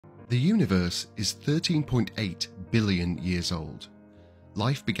The universe is 13.8 billion years old.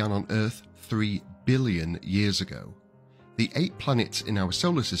 Life began on Earth 3 billion years ago. The 8 planets in our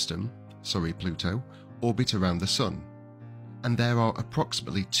solar system, Pluto, orbit around the Sun. And there are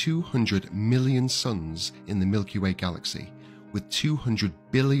approximately 200 million suns in the Milky Way galaxy, with 200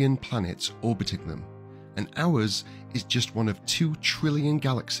 billion planets orbiting them. And ours is just one of 2 trillion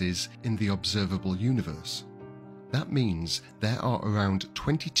galaxies in the observable universe. That means there are around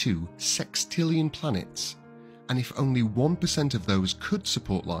 22 sextillion planets, and if only 1% of those could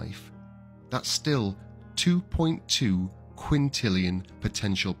support life, that's still 2.2 quintillion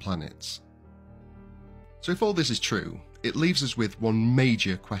potential planets. So if all this is true, it leaves us with one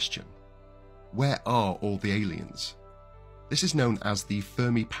major question. Where are all the aliens? This is known as the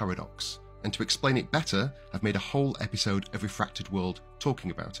Fermi Paradox, and to explain it better, I've made a whole episode of Refracted World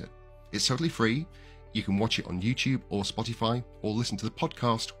talking about it. It's totally free. You can watch it on YouTube or Spotify, or listen to the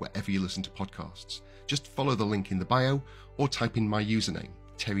podcast wherever you listen to podcasts. Just follow the link in the bio, or type in my username,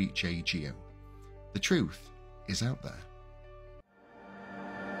 TerryJGeo. The truth is out there.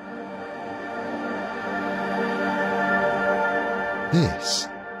 This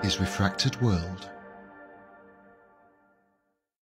is Refracted World.